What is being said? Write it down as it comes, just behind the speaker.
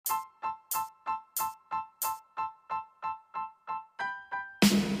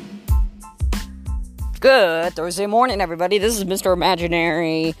Good Thursday morning, everybody. This is Mr.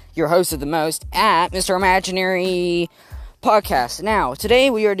 Imaginary, your host of the most at Mr. Imaginary Podcast. Now,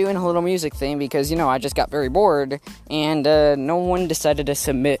 today we are doing a little music thing because, I just got very bored and no one decided to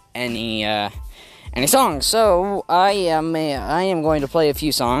submit any songs. So I am going to play a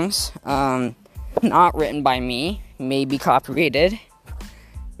few songs, not written by me, maybe copyrighted,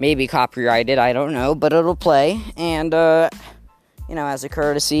 I don't know, but it'll play. And as a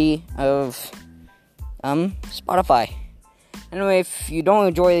courtesy of Spotify. Anyway, if you don't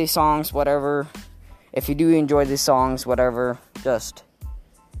enjoy these songs, whatever. If you do enjoy these songs, whatever, just,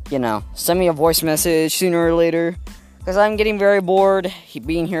 send me a voice message sooner or later. Because I'm getting very bored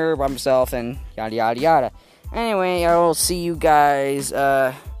being here by myself and yada yada yada. Anyway, I'll see you guys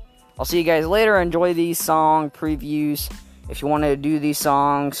later. Enjoy these song previews. If you want to do these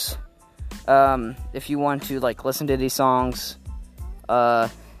songs, if you want to, listen to these songs, I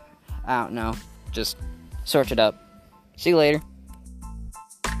don't know. Just search it up. See you later.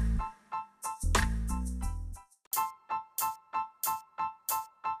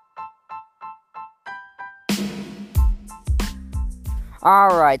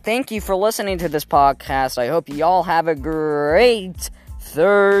 Alright, thank you for listening to this podcast. I hope you all have a great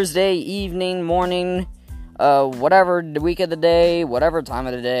Thursday evening, morning, whatever the week of the day, whatever time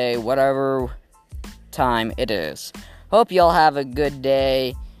of the day, whatever time it is. Hope you all have a good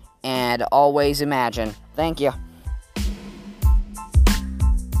day. And always imagine. Thank you.